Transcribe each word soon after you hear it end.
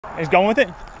He's going with it.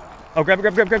 Oh, grab it,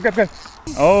 grab it.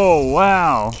 Oh,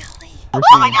 wow. Oh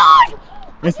my God!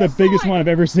 It's the biggest one I've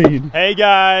ever seen. Hey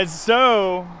guys,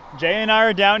 so Jay and I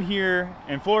are down here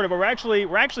in Florida, but we're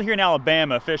actually here in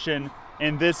Alabama fishing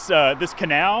in this this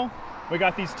canal. We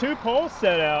got these 2 poles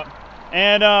set out,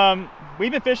 and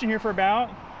we've been fishing here for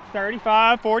about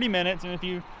 35-40 minutes. And if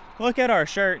you look at our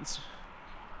shirts,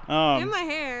 and my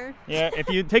hair. Yeah, if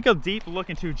you take a deep look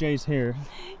into Jay's hair,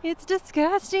 it's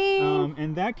disgusting.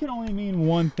 And that could only mean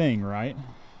one thing, right?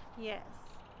 Yes.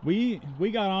 We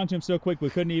got onto him so quick we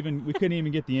couldn't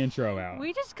even get the intro out.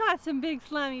 We just caught some big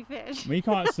slimy fish. We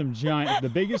caught some giant, the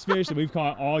biggest fish that we've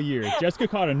caught all year. Jessica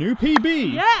caught a new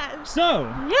PB. Yes. So,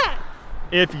 yes.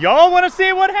 If y'all want to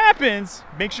see what happens,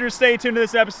 make sure to stay tuned to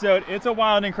this episode. It's a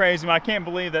wild and crazy one. I can't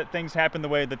believe that things happened the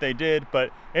way that they did,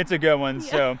 but it's a good one. Yeah.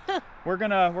 So we're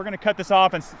gonna cut this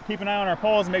off and keep an eye on our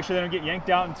poles and make sure they don't get yanked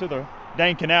out into the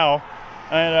dang canal,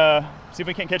 and see if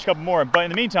we can't catch a couple more. But in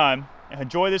the meantime,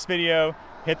 enjoy this video.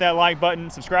 Hit that like button,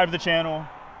 subscribe to the channel,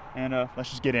 and let's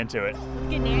just get into it. Let's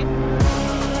get nasty.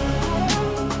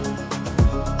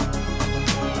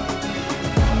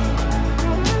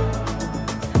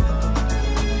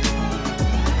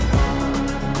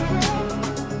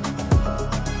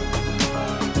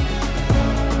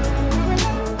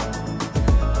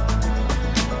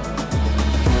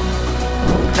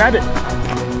 Grab it.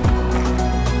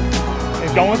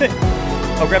 He's going with it.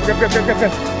 Oh, grab it.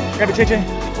 Grab it, JJ.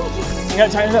 You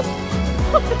gotta tighten it up.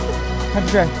 Have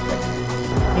to drag.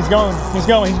 He's going.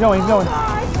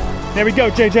 There we go,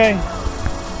 JJ.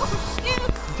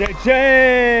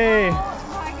 JJ! Oh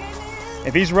my goodness.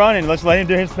 If he's running, let's let him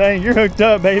do his thing. You're hooked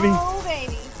up, baby. Oh,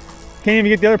 baby. Can't even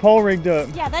get the other pole rigged up.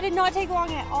 Yeah, that did not take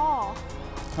long at all.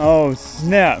 Oh,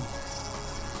 snap.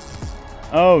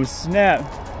 Oh, snap.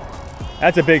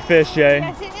 That's a big fish, Jay.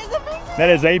 Yes, it is a big fish. That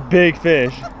is a big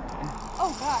fish.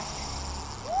 Oh, gosh.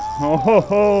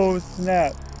 Oh,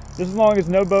 snap. Just as long as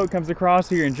no boat comes across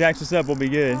here and jacks us up, we'll be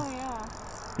good. Oh,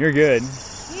 yeah. You're good. He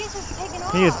is just taking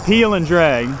off. He is peel and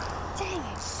drag. Dang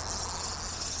it.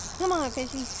 Come on,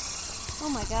 fishy. Oh,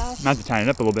 my gosh. I'm going to have to tighten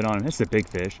it up a little bit on him. This is a big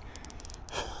fish.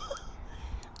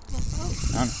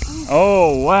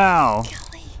 Oh, wow.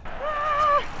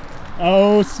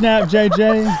 Oh, snap,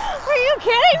 JJ. Are you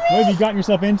kidding me? What have you gotten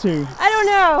yourself into? I don't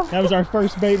know. That was our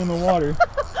first bait in the water.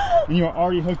 And you are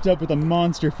already hooked up with a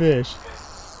monster fish.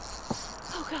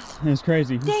 Oh, God. It's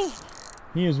crazy. Dang it.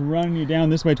 He is running you down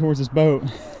this way towards this boat.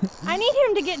 I need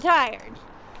him to get tired.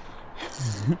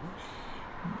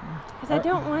 Because I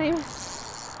don't want him to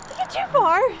get too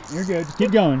far. You're good. Just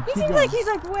keep going. He seems like he's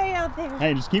like way out there.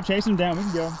 Hey, just keep chasing him down. We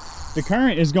can go. The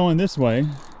current is going this way.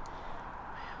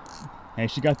 Hey,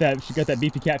 she got that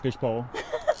beefy catfish pole.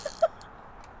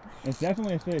 It's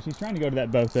definitely a fish. He's trying to go to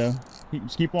that boat though.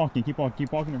 Just keep walking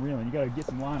and reeling. You gotta get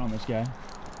some line on this guy.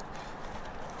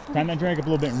 Time that drag up a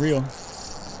little bit and reel.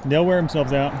 They'll wear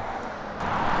themselves out.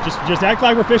 Just act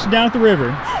like we're fishing down at the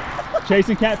river.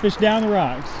 Chasing catfish down the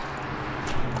rocks.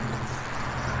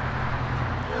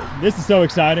 This is so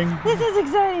exciting. This is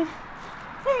exciting.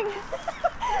 Dang.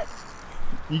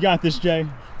 You got this, Jay.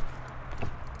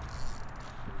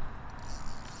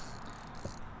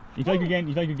 You feel like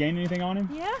you're gaining anything on him?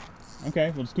 Yeah.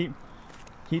 Okay, well just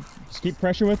keep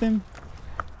pressure with him.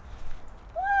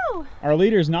 Woo! Our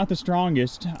leader is not the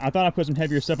strongest. I thought I put some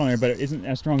heavier stuff on there, but it isn't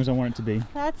as strong as I want it to be.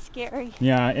 That's scary.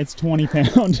 Yeah, it's 20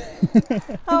 pounds.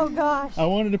 Oh gosh. I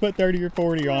wanted to put 30 or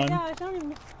 40 on. Gosh, don't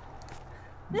even...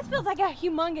 This feels like a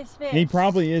humongous fish. He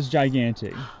probably is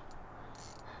gigantic.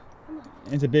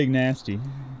 It's a big nasty.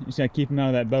 You just gotta keep him out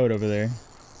of that boat over there.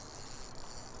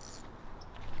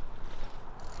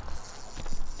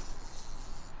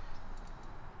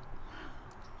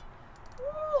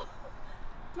 Ooh,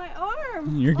 my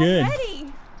arm. You're good.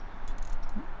 Already.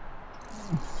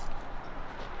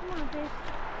 Come on, fish.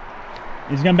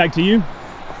 He's coming back to you.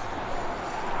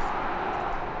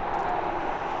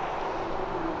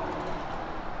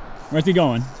 Where's he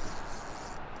going?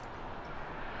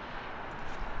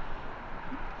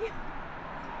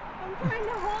 I'm trying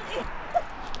to hold it.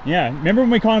 Yeah, remember when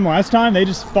we caught him last time? They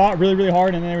just fought really, really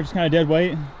hard and then they were just kind of dead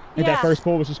weight. Hit that first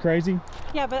pull was just crazy.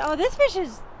 Yeah, but oh, this fish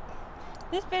is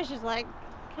like,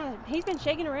 kind of, he's been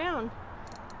shaking around.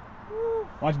 Woo.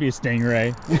 Watch it be a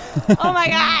stingray. Oh my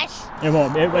gosh! It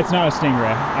won't. It's not a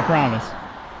stingray. I promise.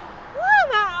 Woo,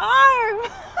 my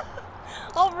arm!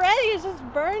 Already it's just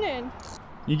burning.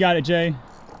 You got it, Jay.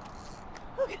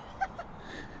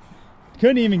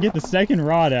 Couldn't even get the second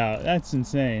rod out. That's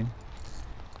insane.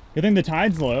 Good thing the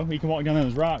tide's low. You can walk down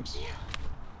those rocks.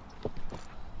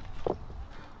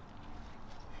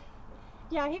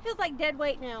 Yeah, he feels like dead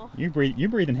weight now. You're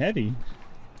breathing heavy.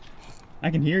 I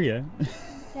can hear you.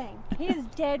 Dang, he is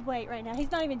dead weight right now.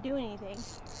 He's not even doing anything.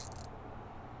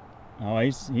 Oh,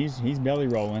 he's belly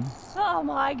rolling. Oh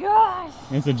my gosh!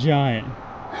 It's a giant.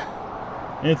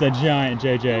 It's a giant,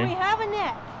 JJ. Do we have a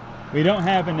net? We don't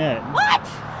have a net. What?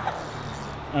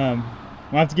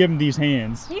 We'll have to give him these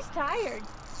hands. He's tired.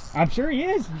 I'm sure he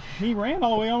is. He ran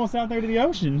all the way almost out there to the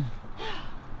ocean.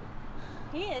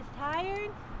 He is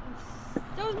tired.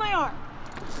 So is my arm.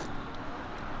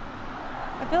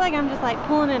 I feel like I'm just like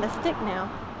pulling at a stick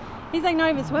now. He's like not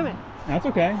even swimming. That's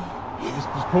okay. Just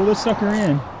pull this sucker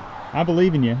in. I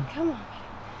believe in you. Come on.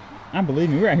 I believe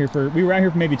in you. We were out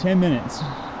here for maybe 10 minutes.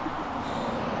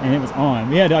 And it was on.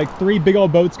 We had like 3 big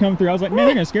old boats come through. I was like, man,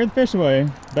 they're gonna scare the fish away.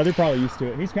 But they're probably used to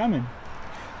it. He's coming.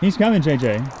 He's coming,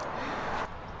 JJ.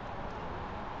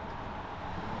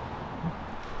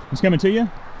 He's coming to you?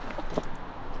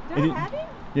 Do I have him?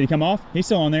 Did he come off? He's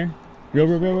still on there.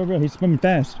 Real. He's swimming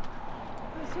fast.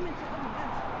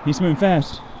 He's swimming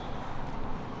fast.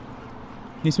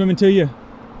 He's swimming to you.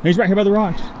 He's right here by the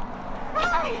rocks.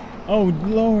 Hi. Oh,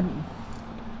 Lord.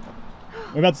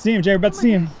 We're about to see him, Jay. We're about to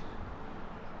see him.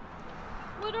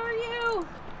 What are you?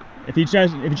 If he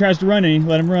tries to run any,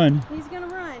 let him run. He's gonna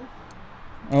run.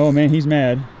 Oh, man, he's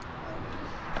mad.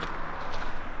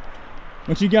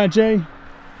 What you got, Jay?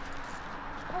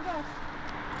 Oh, gosh.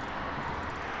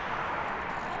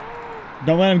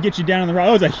 Don't let him get you down on the rock.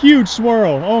 Oh, it's a huge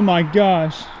swirl. Oh, my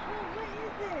gosh. Oh, what is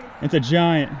this? It's a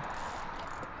giant.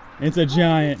 It's a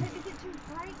giant. Is it too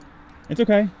tight? It's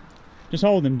okay. Just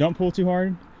hold him. Don't pull too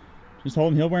hard. Just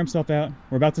hold him. He'll wear himself out.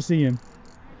 We're about to see him.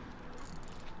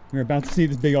 We're about to see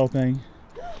this big old thing.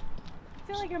 I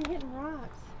feel like I'm hitting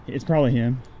rocks. It's probably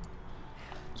him.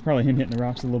 It's probably him hitting the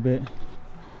rocks a little bit.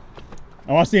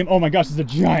 Oh, I see him. Oh my gosh, it's a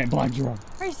giant black drum.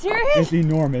 Are you serious? It's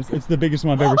enormous. It's the biggest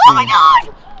one I've ever Oh seen. my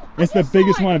god! It's the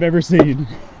biggest one I've ever seen.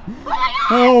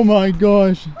 Oh my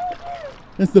gosh! Oh my gosh.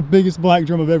 It's the biggest black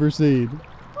drum I've ever seen.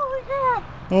 Holy crap!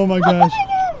 Oh my Oh gosh. my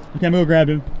god! Okay, I'm gonna go grab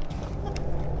him.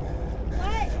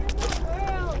 What in the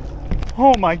world?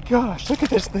 Oh my gosh, look at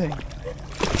this thing.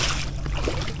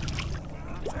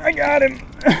 I got him.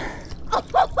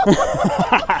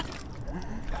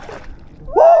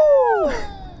 Woo! Woo!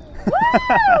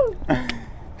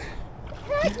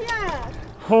 Heck yeah!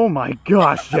 Oh my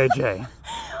gosh, JJ.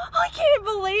 I can't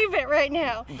believe it right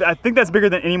now. I think that's bigger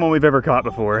than anyone we've ever caught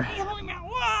before.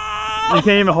 Whoa! You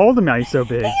can't even hold him now, he's so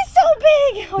big. He's so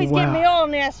big! Oh, he's Wow. getting me all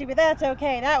nasty, but that's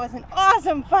okay. That was an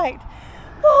awesome fight.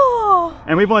 Oh.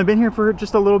 And we've only been here for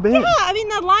just a little bit. Yeah, I mean,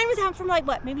 the line was out for like,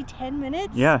 what, maybe 10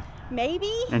 minutes? Yeah.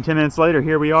 Maybe? And 10 minutes later,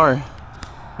 here we are.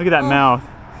 Look at that mouth.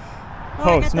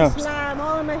 Oh, I got Snopes. the slime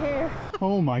all in my hair.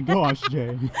 Oh my gosh,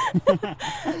 Jay.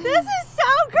 This is so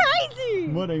crazy!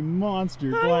 What a monster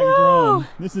I black know. drum.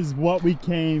 This is what we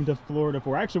came to Florida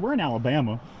for. Actually, we're in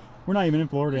Alabama. We're not even in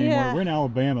Florida anymore. Yeah. We're in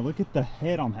Alabama. Look at the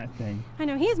head on that thing. I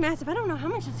know, he is massive. I don't know how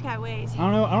much this guy weighs. I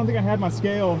don't know. I don't think I had my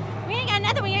scale. We ain't got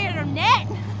nothing. We ain't got no net.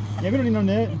 Yeah, we don't need no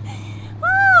net.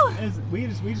 Woo! We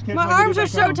just can't. My arms are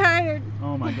so tired.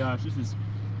 Oh my gosh, this is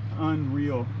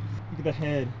unreal. Look at the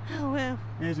head. Oh, wow.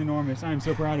 It is enormous. I am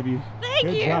so proud of you. Thank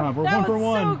Good you. job. We're that one for was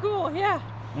one. so cool, yeah.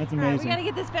 That's All right, amazing. we gotta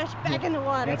get this fish back in the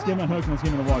water. Let's get him on hooks and let's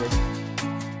get him in the water.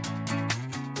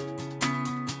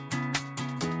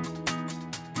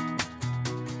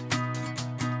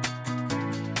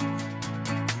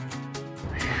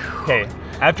 Okay,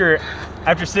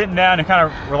 after sitting down and kind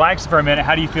of relaxing for a minute,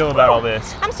 how do you feel about all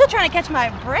this? I'm still trying to catch my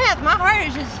breath. My heart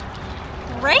is just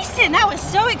racing. That was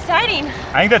so exciting.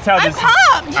 I think that's how I'm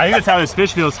pumped. I think that's how this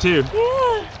fish feels too.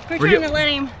 Yeah, we're trying to let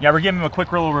him. Yeah, we're giving him a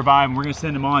quick little revive and we're gonna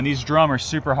send him on. These drum are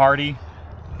super hardy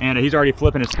and he's already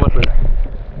flipping his flipper.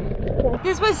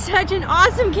 This was such an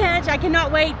awesome catch. I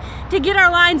cannot wait to get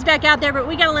our lines back out there, but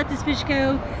we gotta let this fish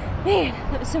go. Man,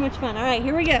 that was so much fun. All right,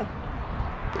 here we go.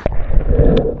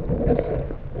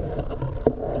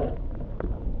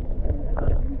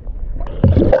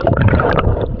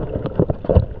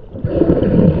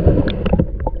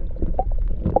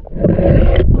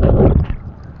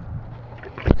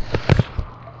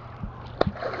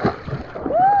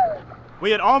 We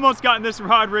had almost gotten this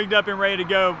rod rigged up and ready to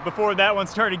go before that one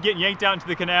started getting yanked out into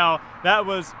the canal. That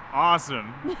was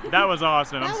awesome. That was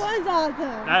awesome. That was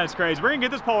awesome. That is crazy. We're gonna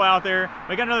get this pole out there.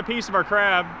 We got another piece of our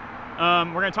crab.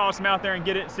 We're gonna toss him out there and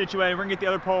get it situated. We're gonna get the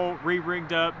other pole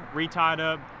re-rigged up, re-tied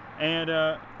up, and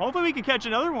hopefully we can catch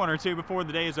another one or two before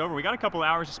the day is over. We got a couple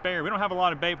hours to spare. We don't have a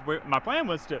lot of bait. My plan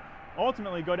was to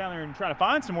ultimately go down there and try to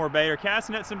find some more bait or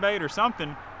cast net some bait or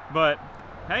something, but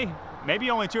hey, maybe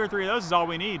only 2 or 3 of those is all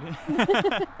we need.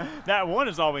 That one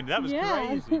is all we need. That was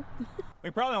crazy. We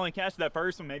probably only casted that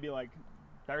first one maybe like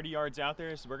 30 yards out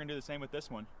there, so we're gonna do the same with this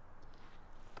one.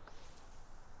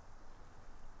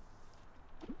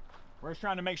 We're just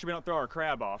trying to make sure we don't throw our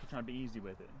crab off. We're trying to be easy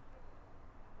with it.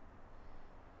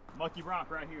 Lucky rock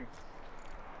right here.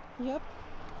 Yep.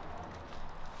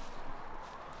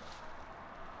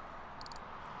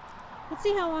 Let's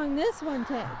see how long this one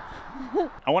takes.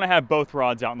 I want to have both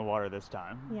rods out in the water this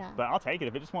time. Yeah. But I'll take it.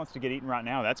 If it just wants to get eaten right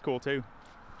now, that's cool too.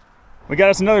 We got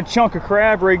us another chunk of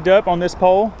crab rigged up on this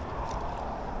pole.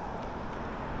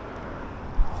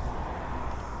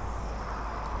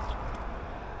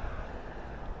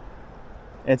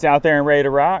 It's out there and ready to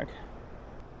rock.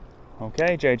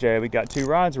 Okay, JJ, we got 2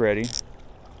 rods ready.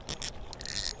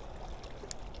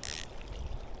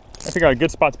 I figured out a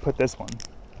good spot to put this one.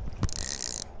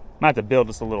 Might have to build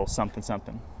just a little something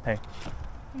something. Hey.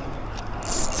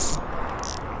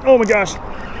 Oh my gosh.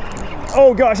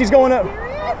 Oh gosh, he's going up.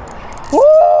 Woo!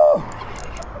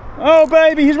 Oh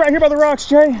baby, he's right here by the rocks,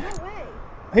 Jay. No way.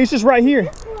 He's just right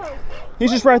here. He's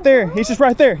just right there. He's just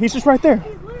right there. He's just right there.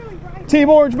 He's literally right Team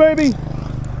Orange, baby.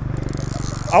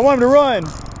 I want him to run.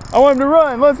 I want him to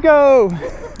run. Let's go.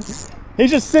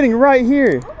 He's just sitting right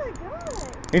here. Oh my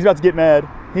god. He's about to get mad.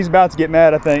 He's about to get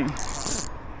mad, I think.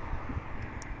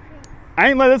 I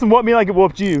ain't let this one whoop me like it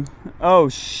whooped you. Oh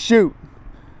shoot.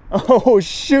 Oh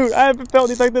shoot. I haven't felt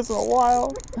anything like this in a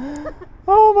while.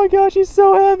 Oh my gosh, he's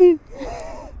so heavy.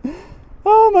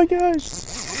 Oh my gosh.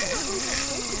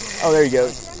 Oh, there he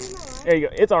goes. There you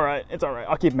go. It's all right. It's all right.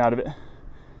 I'll keep him out of it.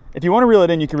 If you want to reel it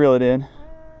in, you can reel it in.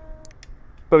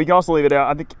 But we can also leave it out.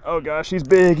 I think, oh gosh, he's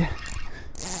big.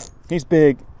 He's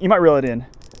big. You might reel it in.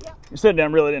 Yep. You sit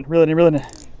down, reel it in, reel it in, reel it in.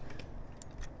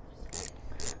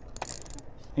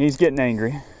 He's getting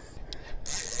angry.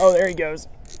 Oh, there he goes.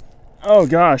 Oh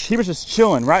gosh, he was just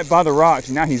chilling right by the rocks,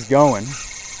 and now he's going.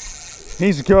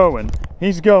 He's going.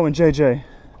 He's going, JJ.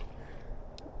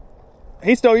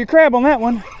 He stole your crab on that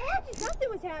one. I told you something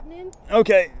was happening.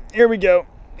 Okay, here we go.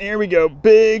 Here we go.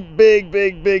 Big, big,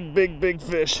 big, big, big, big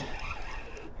fish.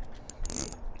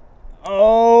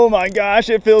 Oh my gosh,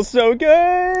 it feels so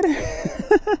good.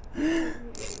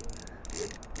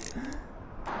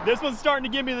 This one's starting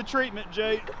to give me the treatment,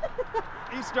 Jake.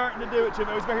 He's starting to do it to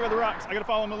me. He's back here by the rocks. I gotta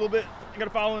follow him a little bit. I gotta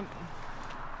follow him.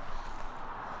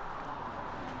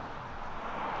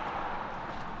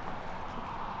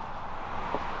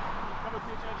 Come with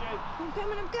me, JJ. I'm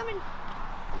coming, I'm coming.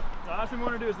 The last thing we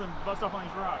want to do is then bust off on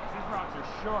these rocks. These rocks are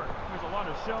sharp. There's a lot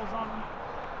of shells on them.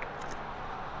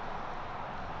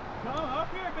 Come up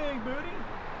here, big booty.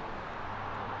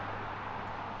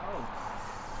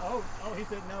 Oh, he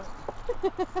said no.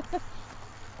 Come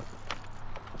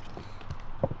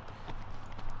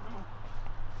on.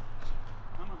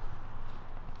 Come on.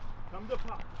 Come to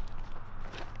pop.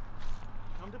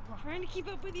 Come to pop. Trying to keep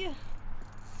up with you.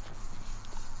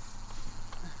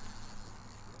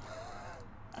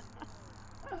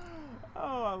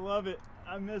 Oh, I love it.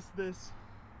 I miss this.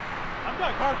 I've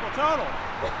got carpal tunnel.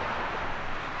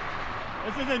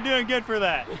 This isn't doing good for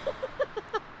that.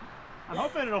 I'm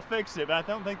hoping it'll fix it, but I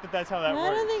don't think that that's how that works.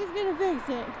 I don't think it's gonna fix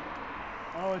it.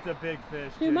 Oh, it's a big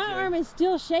fish. Dude, my JJ. arm is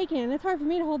still shaking. It's hard for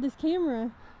me to hold this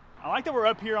camera. I like that we're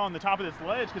up here on the top of this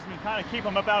ledge because we can kind of keep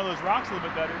them up out of those rocks a little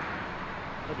bit better.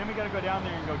 But then we got to go down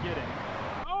there and go get him.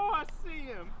 Oh, I see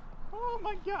him. Oh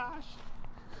my gosh.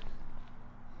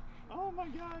 Oh my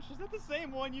gosh. Is that the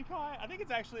same one you caught? I think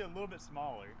it's actually a little bit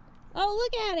smaller. Oh,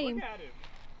 look at him. Look at him.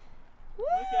 Woo!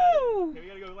 Look at him. Okay, we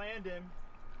got to go land him.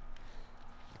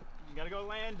 You got to go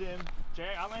land him.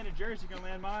 Jay, I landed yours. You can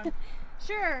land mine.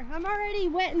 Sure, I'm already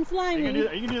wet and slimy. You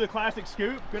can do the classic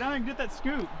scoop. Go down and get that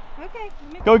scoop. Okay.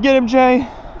 Go get him, Jay.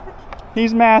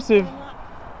 He's massive.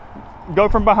 Go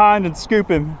from behind and scoop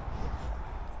him.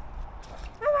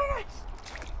 Oh my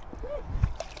gosh.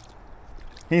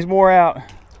 He's wore out.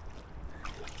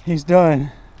 He's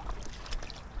done.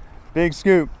 Big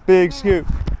scoop, big scoop,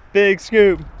 big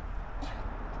scoop,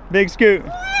 big scoop.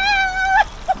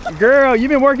 Girl, you've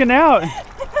been working out.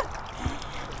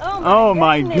 Oh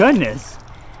my goodness.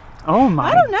 Oh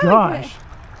my gosh.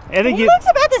 I think he looks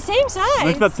about the same size.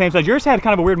 Looks about the same size. Yours had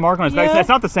kind of a weird mark on his back. Yeah. It's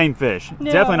not the same fish.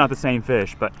 No. Definitely not the same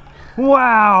fish, but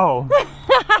wow.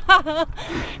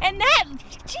 And that,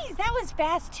 geez, that was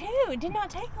fast too. It did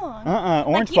not take long.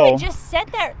 Orange like you pole. had just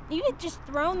set that, you had just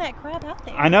thrown that crab out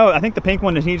there. I know. I think the pink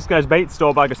one that he just got his bait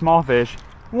stole by like a small fish.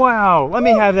 Wow. Let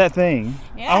me have that thing.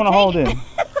 Yeah, I want to hold him.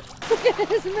 Look at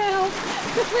his mouth.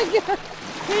 Oh my God.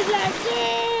 He's like,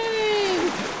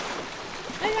 dang!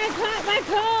 I got caught by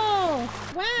coal.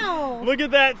 Wow. Look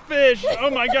at that fish. Oh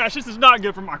my gosh, this is not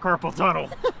good for my carpal tunnel.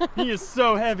 He is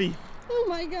so heavy. Oh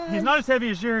my God. He's not as heavy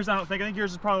as yours, I don't think. I think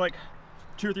yours is probably like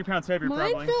 2 or 3 pounds heavier.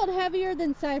 Mine probably. felt heavier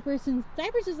than Cypress, and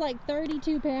Cypress is like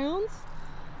 32 pounds.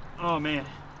 Oh man.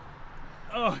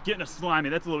 Oh, getting a slimy.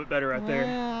 That's a little bit better right there.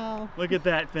 Wow. Wow. Look at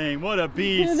that thing. What a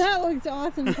beast. That looks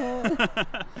awesome, Cole.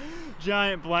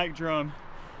 Giant black drum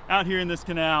out here in this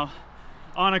canal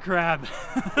on a crab.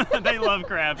 They love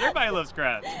crabs. Everybody loves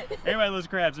crabs. Everybody loves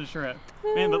crabs and shrimp.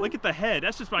 Man, but look at the head.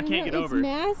 That's just what I can't get over. It's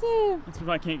massive. That's what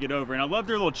I can't get over. And I love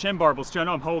their little chin barbels too. I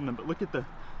know I'm holding them, but look at the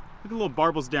little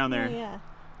barbels down there. Oh, yeah.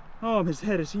 Oh, his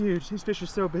head is huge. These fish are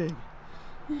so big.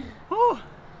 Oh,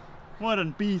 what a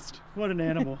beast. What an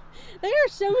animal. They are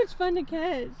so much fun to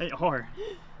catch. They are.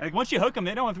 Like once you hook them,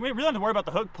 we really don't have to worry about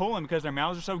the hook pulling because their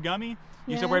mouths are so gummy. You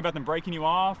just have to worry about them breaking you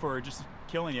off or just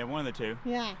killing you, one of the two.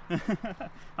 Yeah. I'm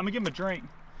gonna give him a drink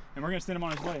and we're gonna send him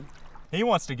on his way. He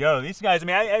wants to go. These guys, I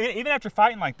mean, even after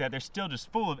fighting like that, they're still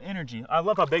just full of energy. I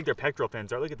love how big their pectoral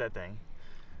fins are. Look at that thing.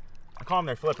 I call them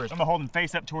their flippers. I'm gonna hold him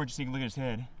face up towards you so you can look at his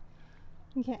head.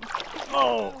 Okay.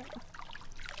 Oh!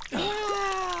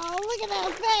 Wow, look at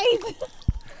that face.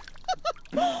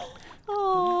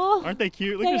 Oh, aren't they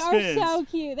cute? Look at his fins. They are so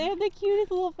cute. They have the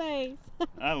cutest little face.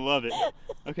 I love it.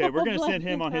 Okay, we're gonna send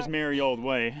him on his merry old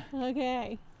way.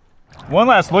 Okay. One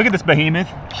last look at this behemoth.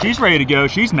 She's ready to go.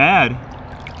 She's mad.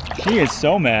 She is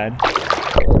so mad.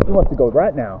 She wants to go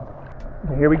right now.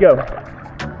 Okay, here we go.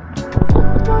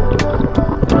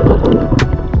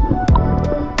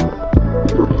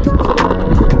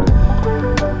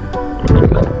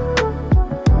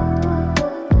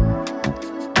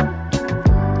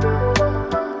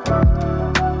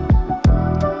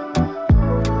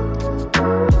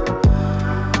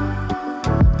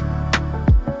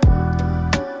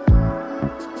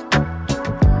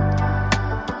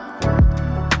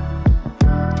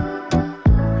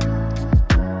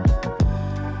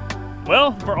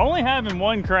 Well, for only having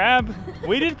one crab,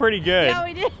 we did pretty good. Yeah,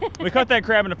 we did. We cut that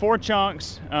crab into 4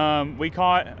 chunks. We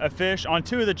caught a fish on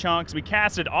 2 of the chunks. We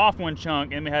casted off 1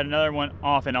 chunk and we had another one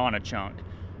off and on a chunk.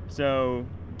 So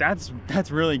that's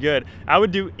really good. I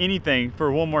would do anything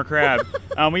for 1 more crab.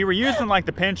 We were using like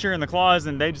the pincher and the claws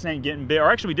and they just ain't getting bit.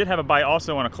 Or actually we did have a bite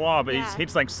also on a claw, but he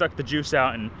just like sucked the juice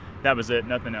out and that was it,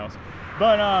 nothing else.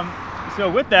 But so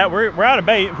with that, we're out of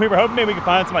bait. We were hoping maybe we could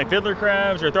find some like fiddler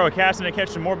crabs or throw a cast in to catch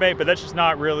some more bait, but that's just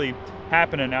not really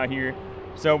happening out here.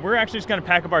 So we're actually just gonna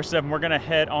pack up our stuff and we're gonna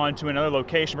head on to another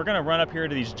location. We're gonna run up here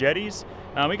to these jetties.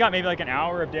 We got maybe like an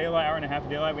hour of daylight, hour and a half of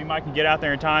daylight. We might can get out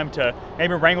there in time to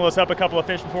maybe wrangle us up a couple of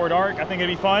fish before dark. I think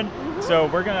it'd be fun. So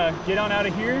we're gonna get on out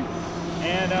of here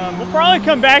and we'll probably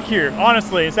come back here,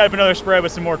 honestly, and set up another spread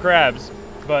with some more crabs.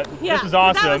 But yeah, this was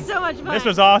awesome. That was so much fun. This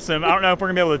was awesome. I don't know if we're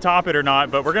gonna be able to top it or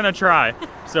not, but we're gonna try.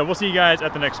 So we'll see you guys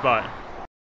at the next spot.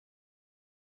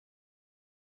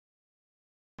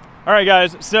 All right,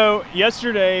 guys, so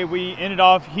yesterday we ended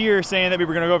off here saying that we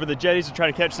were gonna go over the jetties to try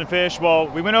to catch some fish. Well,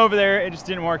 we went over there, it just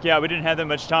didn't work out. We didn't have that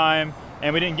much time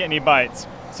and we didn't get any bites.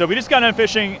 So we just got done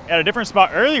fishing at a different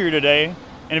spot earlier today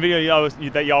in a video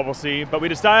that y'all will see, but we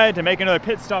decided to make another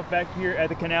pit stop back here at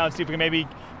the canal and see if we can maybe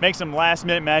make some last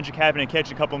minute magic happen and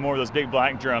catch a couple more of those big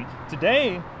black drum.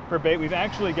 Today, for bait, we've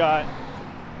actually got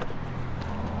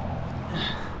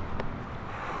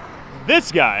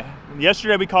this guy.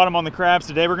 Yesterday we caught him on the crabs.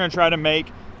 Today we're gonna try to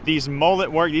make these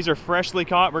mullet work. These are freshly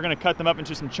caught. We're gonna cut them up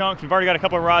into some chunks. We've already got a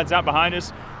couple of rods out behind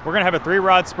us. We're gonna have a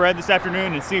 3-rod spread this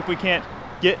afternoon and see if we can't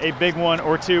get a big 1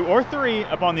 or 2 or 3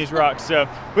 up on these rocks. So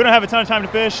we don't have a ton of time to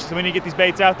fish, so we need to get these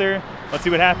baits out there. Let's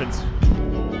see what happens.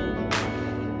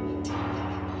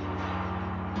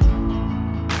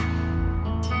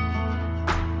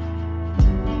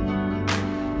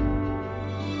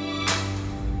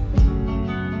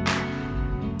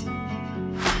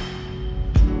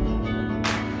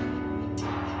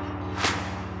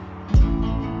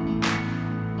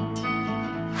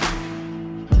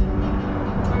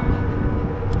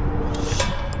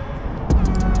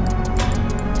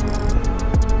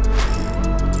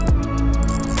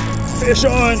 Fish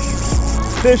on,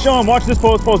 fish on. Watch this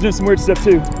pole. This pole's doing some weird stuff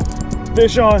too.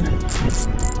 Fish on,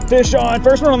 fish on.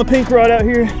 First one on the pink rod out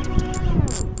here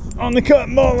on the cut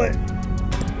mullet.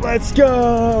 Let's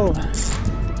go.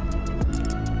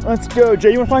 Let's go.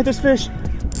 Jay, you wanna fight this fish?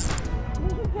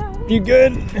 You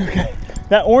good? Okay.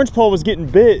 That orange pole was getting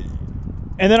bit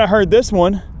and then I heard this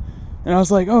one and I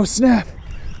was like, oh snap.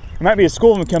 There might be a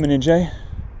school of them coming in, Jay.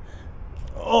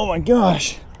 Oh my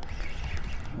gosh.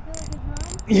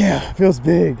 Yeah, feels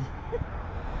big.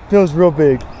 Feels real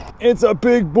big. It's a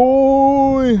big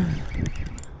boy.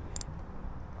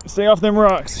 Stay off them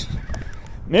rocks.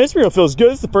 Man, this reel feels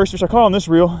good. It's the first fish I caught on this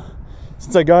reel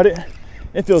since I got it.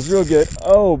 It feels real good.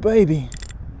 Oh, baby.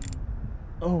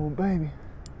 Oh, baby.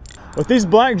 With these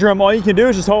black drum, all you can do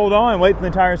is just hold on and wait till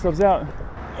the tire slips out.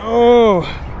 Oh.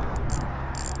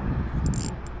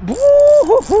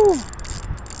 Woo-hoo-hoo.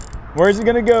 Where's it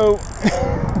gonna go?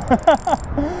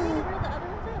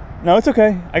 No, it's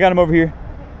okay. I got him over here.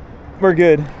 We're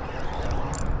good.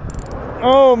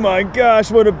 Oh my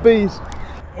gosh, what a beast.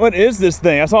 What is this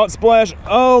thing? I saw it splash.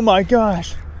 Oh my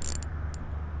gosh.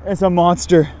 It's a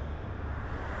monster.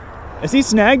 Is he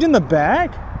snagged in the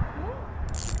back?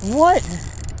 What?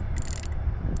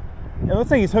 It looks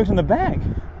like he's hooked in the back.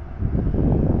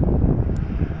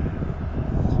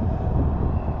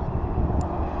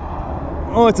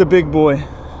 Oh, it's a big boy.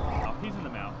 Oh, he's in the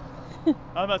mouth. I was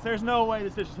about to say, there's no way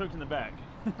this fish is hooked in the back.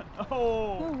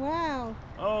 Oh wow.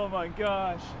 Oh my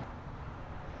gosh.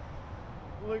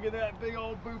 Look at that big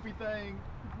old boofy thing.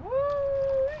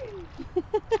 Woo!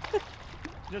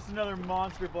 Just another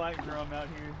monster black drum out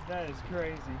here. That is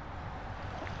crazy.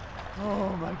 Oh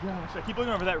my gosh. I keep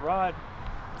looking over that rod.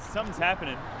 Something's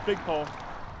happening. Big pole.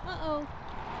 Uh-oh.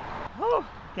 Whew.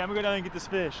 Okay, I'm gonna go down and get this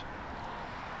fish.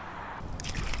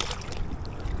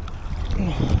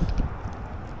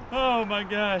 Oh my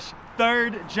gosh.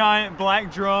 Third giant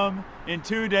black drum in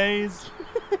 2 days.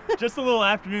 Just a little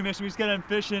afternoon mission. We just got done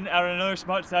fishing out at another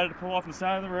spot, decided to pull off the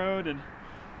side of the road and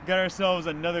got ourselves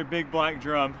another big black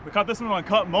drum. We caught this one on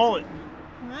cut mullet.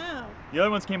 Wow. The other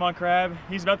ones came on crab.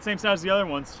 He's about the same size as the other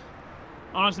ones.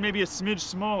 Honestly, maybe a smidge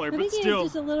smaller, but still.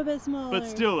 Just a little bit smaller. But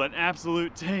still, an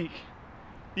absolute take.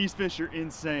 These fish are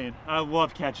insane. I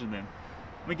love catching them.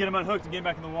 Let me get them unhooked and get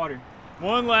back in the water.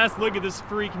 One last look at this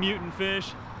freak mutant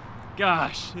fish.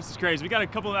 Gosh, this is crazy. We got a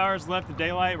couple of hours left of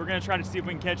daylight. We're gonna try to see if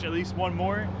we can catch at least one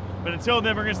more. But until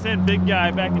then, we're gonna send Big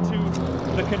Guy back into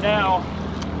the canal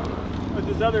with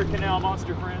his other canal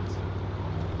monster friends.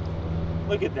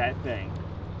 Look at that thing.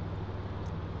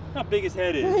 How big his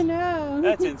head is. I know.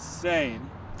 That's insane.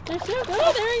 They're so good.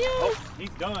 Oh, there he goes. Oh, he's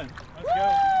done. Let's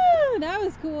Woo! go. That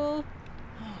was cool.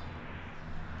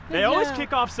 They always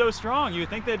kick off so strong. You would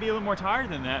think they'd be a little more tired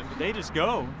than that, but they just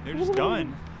go. They're just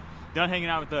done. Done hanging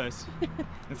out with us.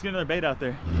 Let's get another bait out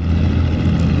there.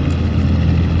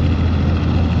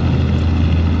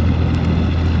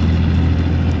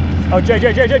 Oh, Jay,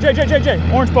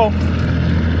 orange pole.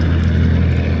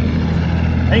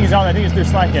 I think he's on. I think there's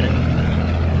slack in it.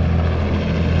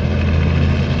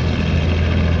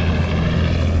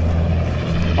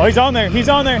 Oh, he's on there. He's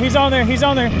on there. He's on there. He's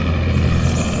on there.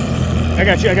 I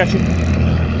got you. I got you.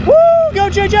 Woo! Go,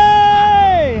 JJ!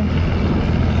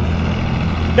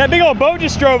 That big old boat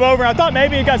just drove over. I thought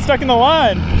maybe it got stuck in the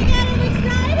line. You got him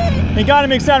excited. He got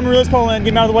him excited. I'm gonna reel this pole in.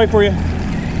 Get him out of the way for you.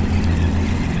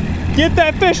 Get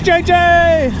that fish,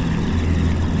 JJ!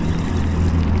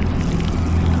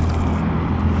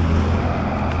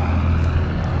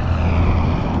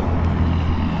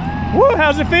 Woo!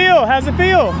 How's it feel? How's it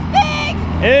feel? Big.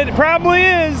 It probably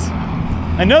is.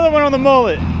 Another one on the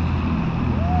mullet. Ooh.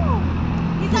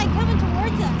 He's like coming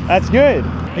towards us. That's good.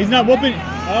 He's not whooping.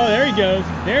 Oh, there he goes.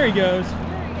 There he goes.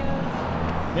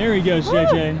 There he goes,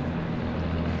 JJ.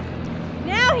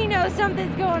 Now he knows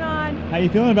something's going on. How you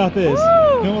feeling about this?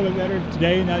 Woo! Feeling a little bit better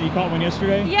today now that you caught one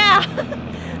yesterday? Yeah.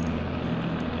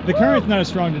 The current's not as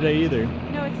strong today either.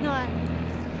 No, it's not.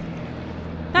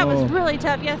 That was really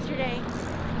tough yesterday.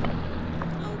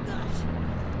 Oh gosh.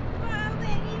 Whoa,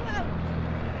 baby,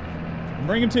 whoa.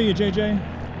 Bring him to you, JJ.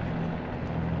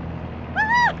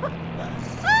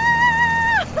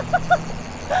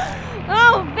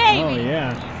 Oh, baby. Oh,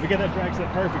 yeah. We got that drag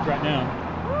set perfect right now.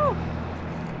 Woo.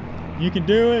 You can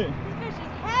do it. This fish is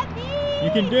heavy.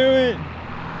 You can do it.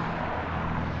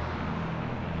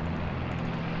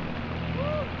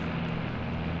 Woo.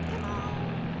 Come on.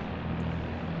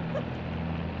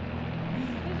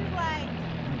 This is like...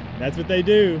 That's what they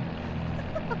do.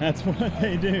 That's what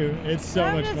they do. It's so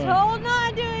much fun. I'm just holding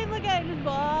on to him. Look at him just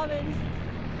bobbing.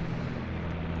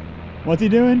 What's he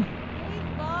doing?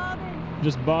 He's bobbing.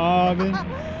 Just bobbing.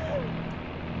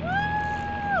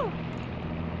 Woo!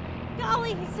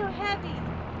 Golly, he's so heavy.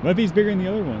 What if he's bigger than the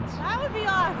other ones? That would be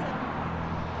awesome.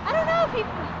 I don't know if he...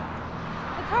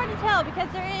 It's hard to tell because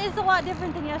there is a lot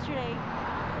different than yesterday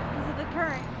because of the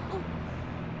current. Ooh.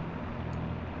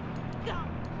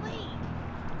 Golly.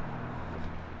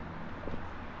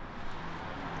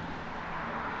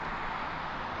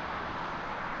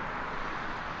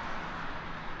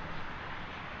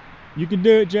 You can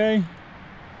do it, Jay.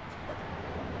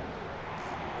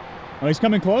 Oh, he's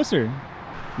coming closer.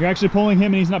 You're actually pulling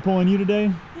him and he's not pulling you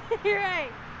today? You're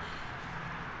right.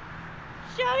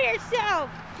 Show yourself.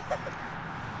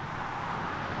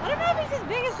 I don't know if he's as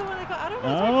big as the one I caught. I don't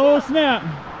know. Oh, snap.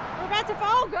 We're about to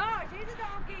fall. Oh, gosh. He's a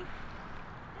donkey.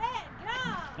 Let go.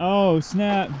 Oh,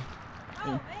 snap.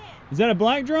 Oh, man. Is that a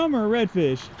black drum or a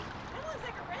redfish? That looks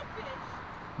like a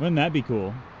redfish. Wouldn't that be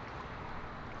cool?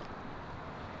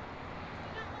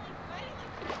 They're not really fighting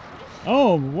like redfish.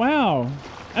 Oh, wow.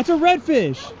 That's a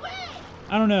redfish. No way.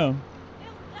 I don't know. It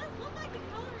does look like the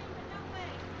coloring, but no way.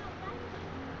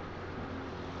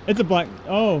 It's a black,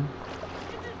 oh.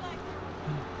 It's a black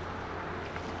drum.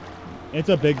 It's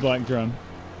a big black drum.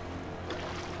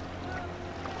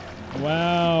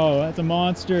 Wow, that's a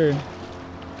monster.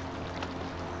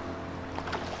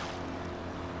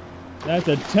 That's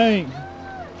a tank.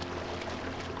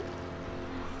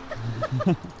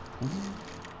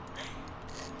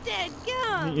 Dead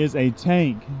gum. He is a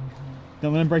tank.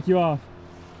 Don't let him break you off.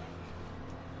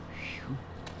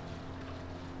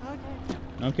 Okay.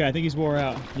 Okay, I think he's wore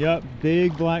out. Yep,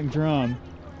 big black drum.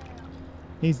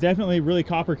 He's definitely really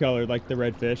copper colored like the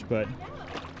redfish, but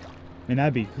man,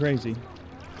 that'd be crazy.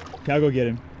 Okay, I'll go get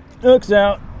him. Hook's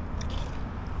out.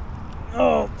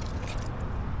 Oh.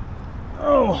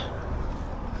 Oh.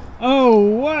 Oh,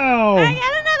 wow. I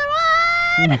got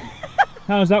another one.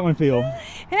 How does that one feel?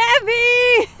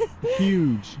 Heavy.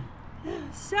 Huge.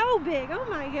 So big. Oh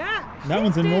my gosh. That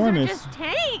one's These dudes enormous. are just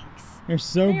tanks. They're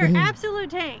so They big. are absolute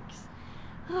tanks.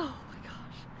 Oh my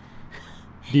gosh.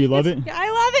 Do you love it? I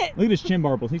love it. Look at his chin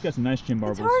barbels. He's got some nice chin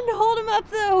barbels. It's hard to hold him up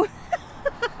though.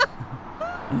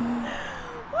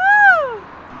 Woo!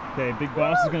 Okay, Big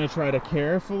Boss is gonna try to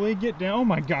carefully get down. Oh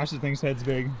my gosh, this thing's head's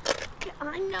big.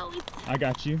 I know. I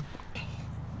got you.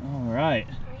 All right.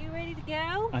 Are you ready to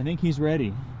go? I think he's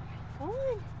ready. Go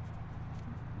on.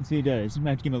 Let's see what he does. You might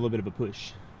have to give him a little bit of a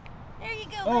push. There you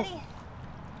go, Oh. buddy.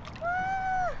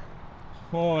 Ah.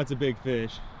 Oh, it's a big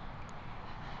fish.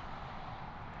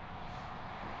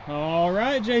 All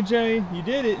right, JJ, you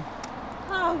did it.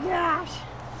 Oh gosh.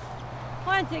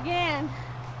 Once again,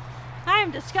 I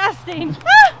am disgusting.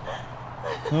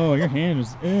 Oh, your hand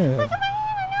was. Ugh. Look at my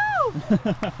hand,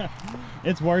 I know.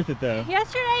 It's worth it though.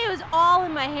 Yesterday it was all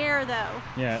in my hair though.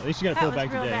 Yeah, at least you got to That pull it was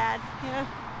back real today. bad. Yeah.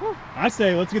 Whew. I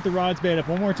say let's get the rods bait up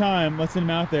one more time. Let's send him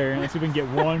out there and let's see if we can get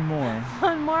one more.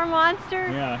 One more monster.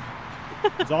 Yeah.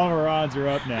 Because all of our rods are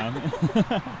up now.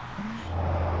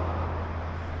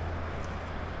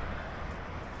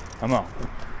 Come on.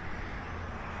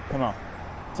 Come on.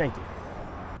 Take it.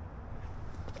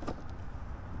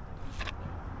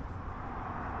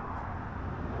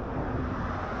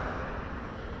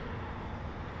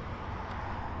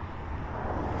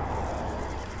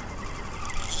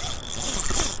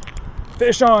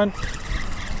 Fish on.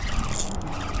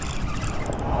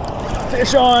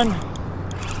 Fish on.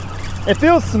 It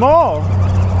feels small.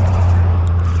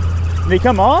 Did he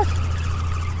come off?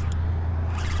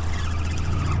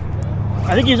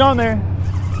 I think he's on there.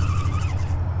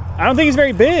 I don't think he's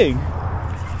very big.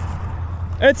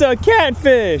 It's a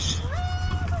catfish.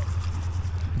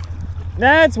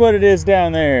 That's what it is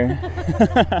down there.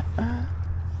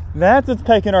 That's what's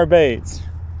pecking our baits.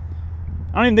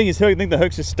 I don't even think he's hooked. I think the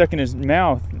hook's just stuck in his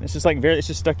mouth. It's just like it's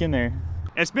just stuck in there.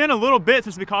 It's been a little bit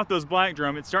since we caught those black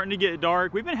drum. It's starting to get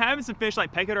dark. We've been having some fish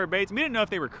like peck at our baits. We didn't know if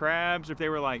they were crabs or if they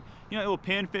were like, you know, little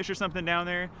pinfish or something down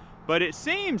there. But it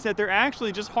seems that they're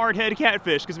actually just hard-head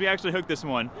catfish because we actually hooked this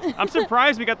one. I'm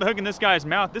surprised we got the hook in this guy's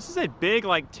mouth. This is a big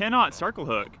like 10-aught circle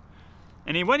hook.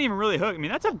 And he wasn't even really hooked. I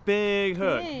mean, that's a big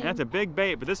hook. And that's a big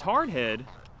bait. But this hardhead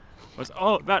was,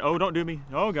 oh, don't do me.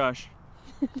 Oh gosh.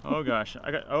 Oh gosh,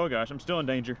 oh gosh, I'm still in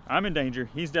danger. I'm in danger.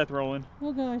 He's death rolling.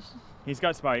 Oh gosh. He's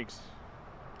got spikes.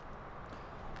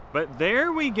 But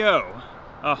there we go.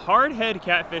 A hardhead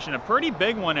catfish and a pretty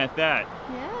big one at that.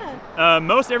 Yeah.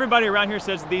 Most everybody around here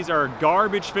says these are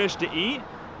garbage fish to eat.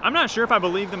 I'm not sure if I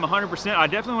believe them 100%. I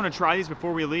definitely want to try these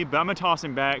before we leave, but I'm gonna toss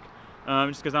them back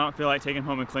just because I don't feel like taking them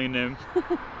home and cleaning them.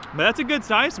 But that's a good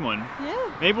sized one.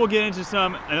 Yeah. Maybe we'll get into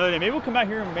some another day. Maybe we'll come back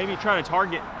here and maybe try to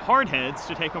target hardheads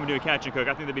to take home and do a catch and cook.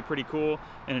 I think that'd be pretty cool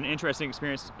and an interesting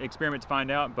experiment to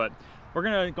find out. But we're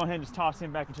gonna go ahead and just toss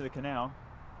him back into the canal.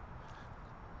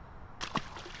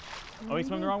 Oh, he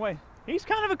swam the wrong way. He's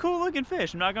kind of a cool looking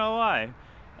fish, I'm not gonna lie.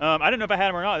 I didn't know if I had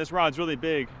him or not. This rod's really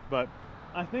big, but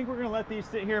I think we're gonna let these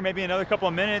sit here maybe another couple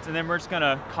of minutes and then we're just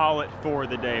gonna call it for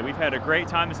the day. We've had a great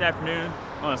time this afternoon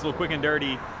on this little quick and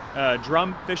dirty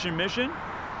drum fishing mission.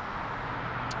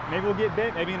 Maybe we'll get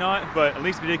bit, maybe not, but at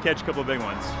least we did catch a couple of big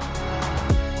ones.